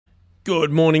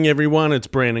Good morning, everyone. It's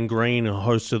Brandon Green,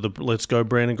 host of the Let's Go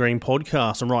Brandon Green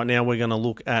podcast. And right now we're going to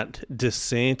look at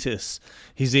DeSantis.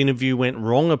 His interview went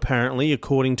wrong, apparently,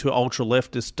 according to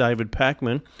ultra-leftist David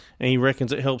Pakman, and he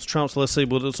reckons it helps Trump. So let's see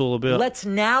what it's all about. Let's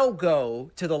now go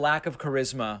to the lack of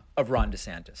charisma of Ron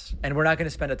DeSantis. And we're not going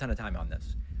to spend a ton of time on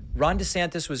this. Ron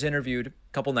DeSantis was interviewed a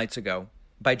couple nights ago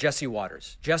by Jesse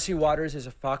Waters. Jesse Waters is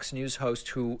a Fox News host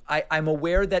who I'm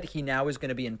aware that he now is going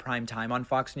to be in prime time on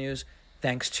Fox News,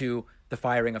 thanks to the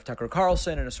firing of Tucker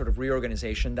Carlson and a sort of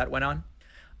reorganization that went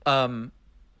on.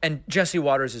 And Jesse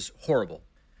Waters is horrible.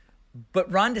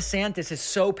 But Ron DeSantis is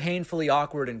so painfully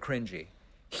awkward and cringy.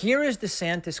 Here is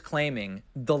DeSantis claiming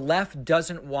the left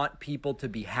doesn't want people to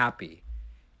be happy.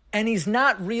 And he's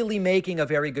not really making a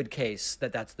very good case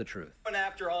that that's the truth.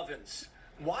 After ovens,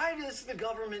 why does the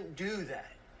government do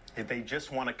that? They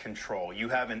just want to control. You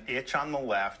have an itch on the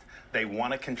left. They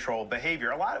want to control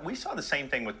behavior. We saw the same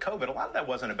thing with COVID. A lot of that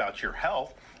wasn't about your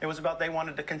health. It was about they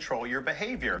wanted to control your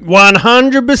behavior.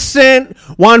 100%,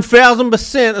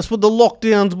 1,000%. That's what the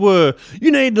lockdowns were.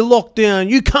 You need the lockdown.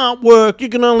 You can't work. You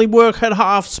can only work at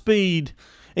half speed.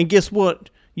 And guess what?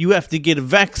 You have to get a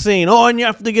vaccine. Oh, and you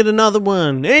have to get another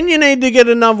one. And you need to get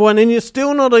another one. And you're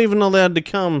still not even allowed to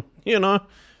come. You know,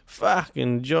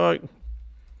 fucking joke.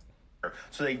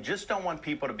 So they just don't want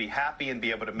people to be happy and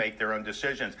be able to make their own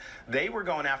decisions. They were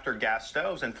going after gas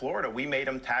stoves in Florida. We made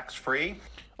them tax-free.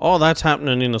 Oh, that's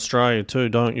happening in Australia too,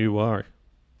 don't you worry.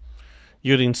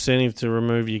 You get incentive to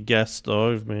remove your gas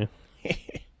stove, man.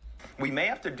 We may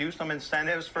have to do some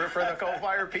incentives for the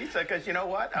coal-fired pizza because you know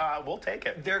what? We'll take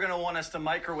it. They're going to want us to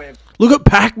microwave. Look at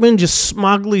Pakman just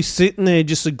smugly sitting there,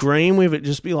 just agreeing with it.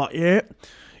 Just be like,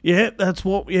 that's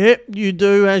what, you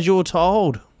do as you're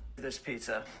told. This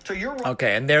pizza. So you're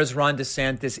okay, and there's Ron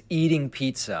DeSantis eating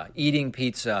pizza.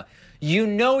 You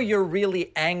know you're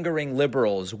really angering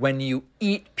liberals when you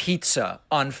eat pizza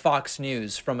on Fox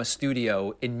News from a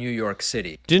studio in New York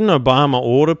City. Didn't Obama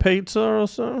order pizza or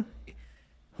something?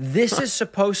 This is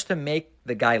supposed to make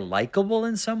the guy likable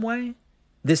in some way?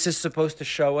 This is supposed to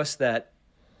show us that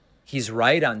he's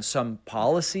right on some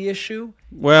policy issue?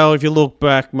 Well, if you look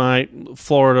back, mate,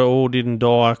 Florida all didn't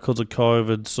die because of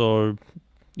COVID, so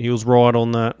he was right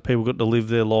on that. People got to live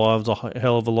their lives a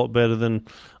hell of a lot better than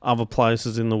other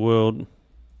places in the world.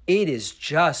 It is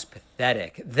just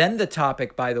pathetic. Then the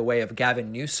topic, by the way, of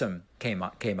Gavin Newsom came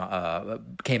up.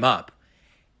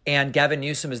 And Gavin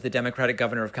Newsom is the Democratic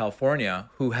governor of California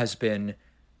who has been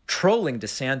trolling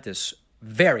DeSantis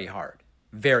very hard.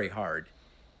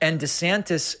 And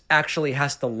DeSantis actually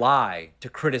has to lie to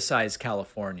criticize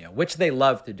California, which they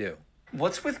love to do.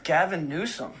 What's with Gavin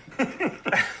Newsom?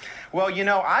 Well, you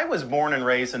know, I was born and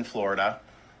raised in Florida.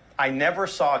 I never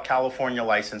saw a California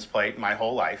license plate my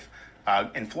whole life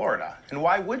in Florida. And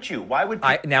why would you?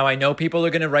 Now, I know people are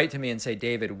going to write to me and say,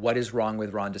 David, what is wrong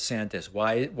with Ron DeSantis?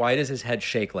 Why does his head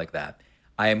shake like that?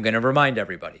 I am going to remind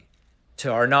everybody.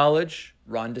 To our knowledge,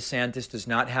 Ron DeSantis does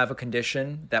not have a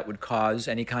condition that would cause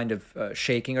any kind of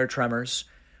shaking or tremors.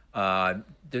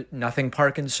 Nothing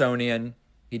Parkinsonian.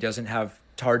 He doesn't have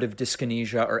tardive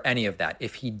dyskinesia or any of that.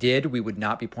 If he did, we would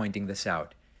not be pointing this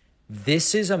out.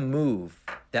 This is a move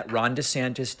that Ron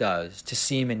DeSantis does to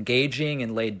seem engaging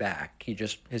and laid back.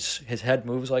 His head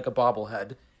moves like a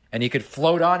bobblehead, and he could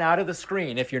float on out of the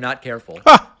screen if you're not careful.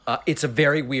 It's a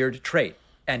very weird trait.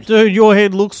 And dude, your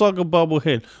head looks like a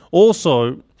bobblehead.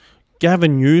 Also,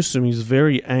 Gavin Newsom is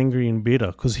very angry and bitter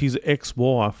because his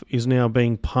ex-wife is now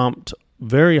being pumped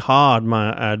very hard, may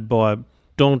I add, by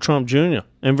Donald Trump Jr.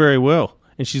 and very well.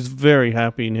 And she's very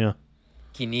happy now.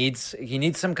 He needs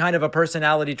some kind of a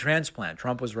personality transplant.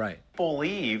 Trump was right. People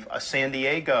leave San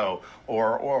Diego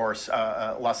or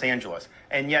Los Angeles.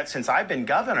 And yet, since I've been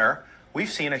governor,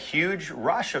 we've seen a huge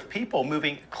rush of people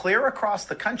moving clear across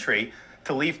the country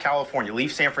to leave California,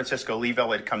 leave San Francisco, leave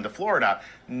LA to come to Florida.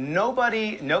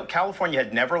 California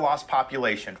had never lost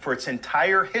population for its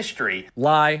entire history.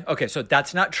 Lie. Okay, so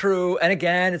that's not true. And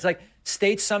again, it's like,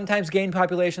 states sometimes gain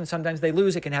population, sometimes they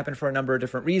lose. It can happen for a number of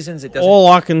different reasons. It doesn't. All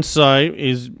I can say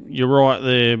is you're right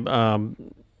there,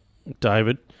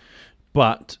 David.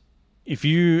 But if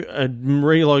you are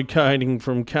relocating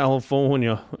from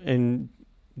California and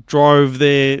drove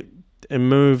there and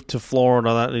moved to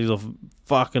Florida, that is a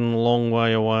fucking long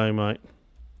way away, mate.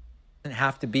 It doesn't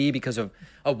have to be because of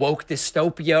a woke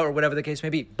dystopia or whatever the case may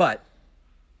be. But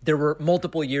there were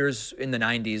multiple years in the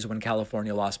 90s when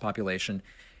California lost population.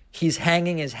 He's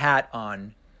hanging his hat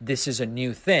on this is a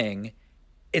new thing.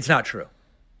 It's not true.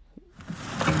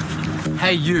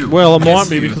 Hey, you. Well, it might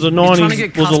be because the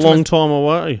 90s was a long time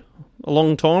away. A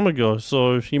long time ago,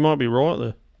 so you might be right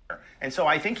there. And so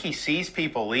I think he sees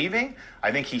people leaving.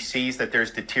 I think he sees that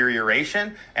there's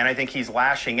deterioration, and I think he's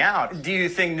lashing out. Do you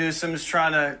think Newsom's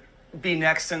trying to be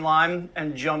next in line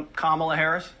and jump Kamala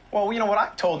Harris? Well, you know, what I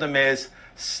told him is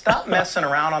stop messing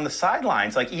around on the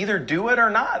sidelines. Like, either do it or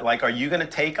not. Like, are you going to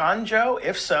take on Joe?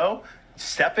 If so,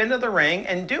 step into the ring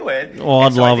and do it. Oh,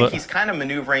 I'd love I think it. He's kind of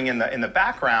maneuvering in the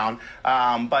background.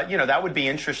 But, you know, that would be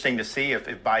interesting to see if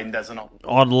Biden doesn't.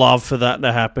 I'd love for that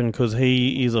to happen because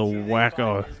he is a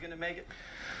wacko. Is going to make it?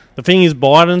 The thing is,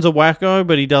 Biden's a wacko,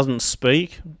 but he doesn't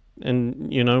speak.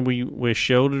 And, you know, we're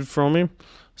sheltered from him.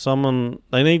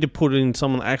 They need to put in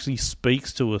someone that actually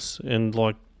speaks to us and,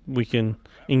 like, we can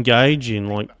engage in.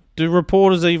 Like, do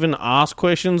reporters even ask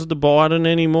questions to Biden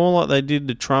anymore like they did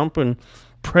to Trump and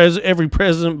every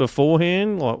president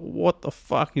beforehand? Like, what the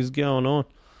fuck is going on?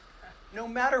 No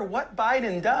matter what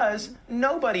Biden does,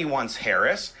 nobody wants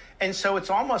Harris. And so it's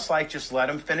almost like just let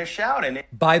him finish out. And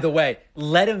By the way,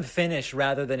 let him finish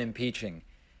rather than impeaching.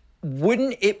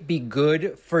 Wouldn't it be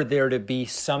good for there to be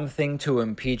something to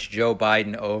impeach Joe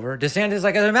Biden over? DeSantis,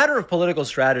 like, as a matter of political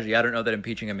strategy, I don't know that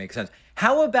impeaching him makes sense.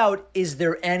 How about, is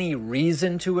there any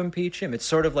reason to impeach him? It's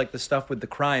sort of like the stuff with the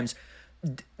crimes.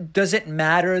 Does it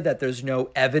matter that there's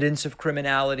no evidence of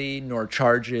criminality, nor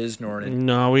charges, nor...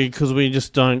 No, because we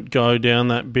just don't go down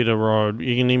that bitter road.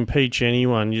 You can impeach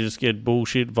anyone. You just get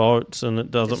bullshit votes and it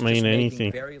doesn't mean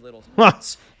anything. Very little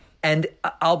sense. And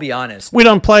I'll be honest. We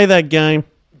don't play that game.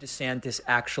 DeSantis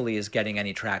actually is getting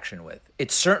any traction with.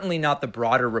 It's certainly not the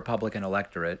broader Republican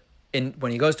electorate.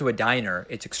 When he goes to a diner,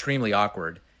 it's extremely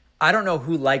awkward. I don't know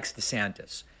who likes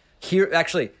DeSantis.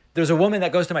 Actually, there's a woman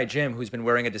that goes to my gym who's been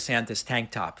wearing a DeSantis tank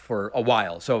top for a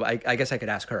while, so I guess I could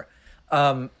ask her.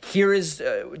 Here is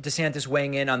DeSantis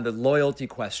weighing in on the loyalty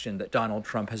question that Donald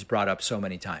Trump has brought up so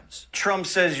many times. Trump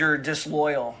says you're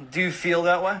disloyal. Do you feel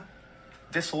that way?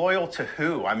 disloyal to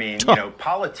who? I mean, you know,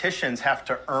 politicians have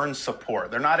to earn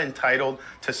support. They're not entitled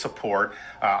to support.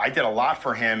 I did a lot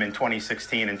for him in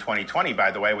 2016 and 2020,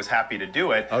 by the way. I was happy to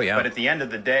do it. Oh, yeah. But at the end of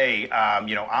the day,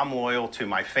 you know, I'm loyal to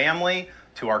my family,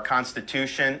 to our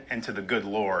Constitution, and to the good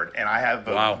Lord. And I have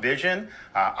a vision.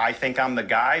 I think I'm the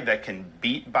guy that can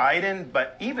beat Biden.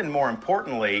 But even more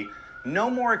importantly, no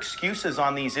more excuses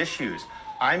on these issues.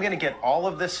 I'm going to get all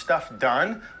of this stuff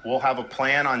done. We'll have a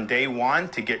plan on day one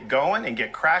to get going and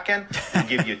get cracking and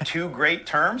give you 2 great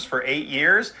terms for 8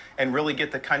 years and really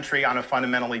get the country on a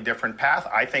fundamentally different path.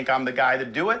 I think I'm the guy to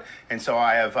do it. And so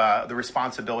I have the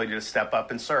responsibility to step up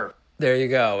and serve. There you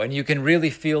go. And you can really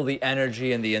feel the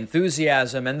energy and the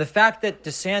enthusiasm and the fact that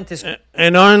DeSantis...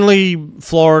 And only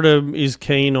Florida is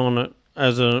keen on it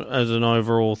as an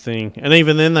overall thing. And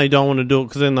even then they don't want to do it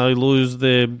because then they lose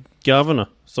their governor.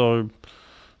 So...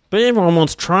 But everyone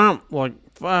wants Trump. Like,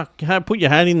 fuck, put your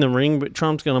hat in the ring, but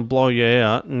Trump's going to blow you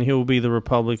out, and he'll be the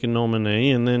Republican nominee,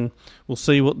 and then we'll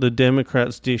see what the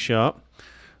Democrats dish up.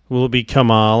 Will it be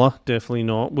Kamala? Definitely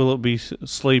not. Will it be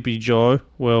Sleepy Joe?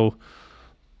 Well,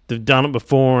 they've done it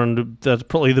before, and that's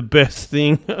probably the best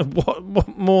thing.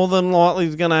 What more than likely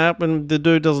is going to happen? The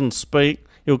dude doesn't speak.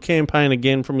 He'll campaign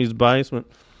again from his basement.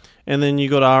 And then you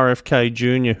got RFK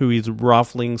Jr., who is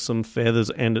ruffling some feathers,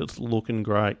 and it's looking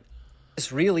great.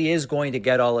 This really is going to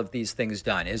get all of these things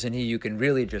done, isn't he? You can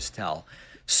really just tell.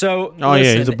 So, oh, listen,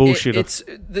 yeah, he's a bullshitter. It's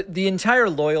the entire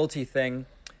loyalty thing.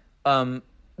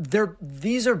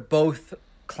 These are both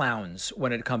clowns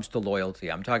when it comes to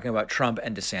loyalty. I'm talking about Trump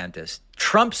and DeSantis.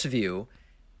 Trump's view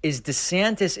is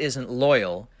DeSantis isn't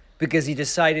loyal because he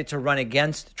decided to run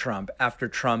against Trump after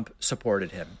Trump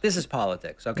supported him. This is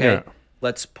politics, okay? Yeah.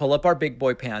 Let's pull up our big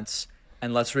boy pants.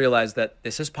 And let's realize that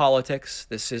this is politics.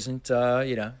 This isn't,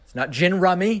 it's not gin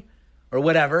rummy or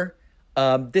whatever.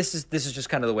 This is just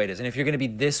kind of the way it is. And if you're going to be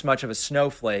this much of a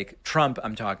snowflake, Trump,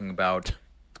 I'm talking about,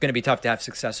 it's going to be tough to have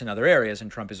success in other areas.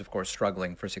 And Trump is, of course,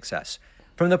 struggling for success.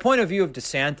 From the point of view of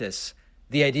DeSantis,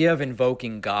 the idea of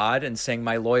invoking God and saying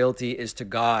my loyalty is to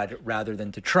God rather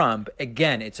than to Trump,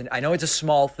 again, I know it's a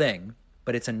small thing,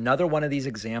 but it's another one of these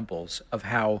examples of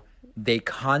how they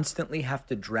constantly have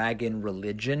to drag in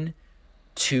religion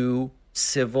to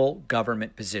civil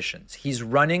government positions. He's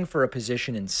running for a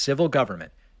position in civil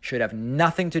government. Should have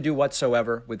nothing to do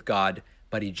whatsoever with God,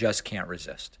 but he just can't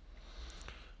resist.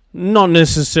 Not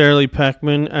necessarily,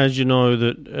 Pac-Man. As you know,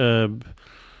 that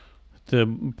the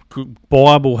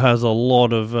Bible has a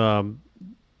lot of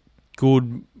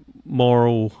good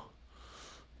moral...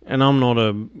 And I'm not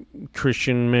a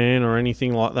Christian man or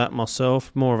anything like that myself.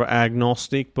 More of an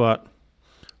agnostic, but...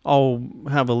 I'll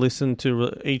have a listen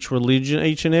to each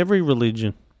and every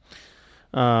religion,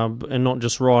 and not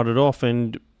just write it off.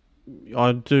 And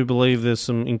I do believe there's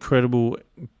some incredible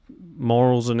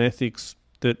morals and ethics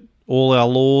that all our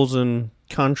laws and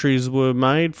countries were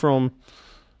made from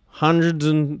hundreds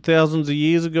and thousands of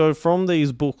years ago from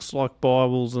these books like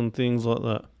Bibles and things like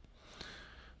that.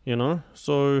 You know,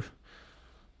 so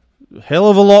hell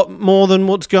of a lot more than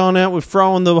what's going out with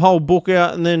throwing the whole book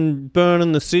out and then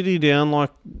burning the city down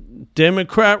like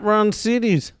Democrat-run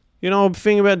cities. You know, the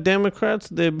thing about Democrats,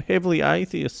 they're heavily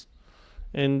atheists.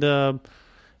 And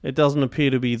it doesn't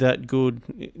appear to be that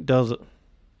good, does it?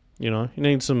 You know, you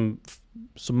need some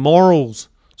morals,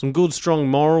 some good, strong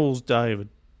morals, David.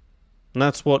 And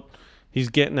that's what he's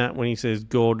getting at when he says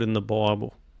God in the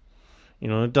Bible. You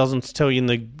know, it doesn't tell you in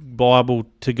the Bible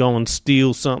to go and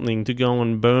steal something, to go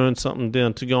and burn something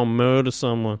down, to go and murder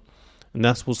someone. And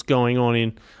that's what's going on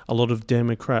in a lot of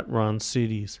Democrat-run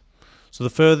cities. So the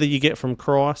further you get from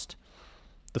Christ,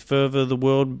 the further the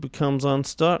world becomes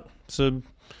unstuck. So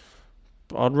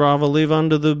I'd rather live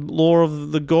under the law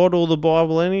of the God or the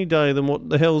Bible any day than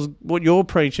what you're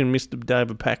preaching, Mr.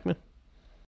 David Packman.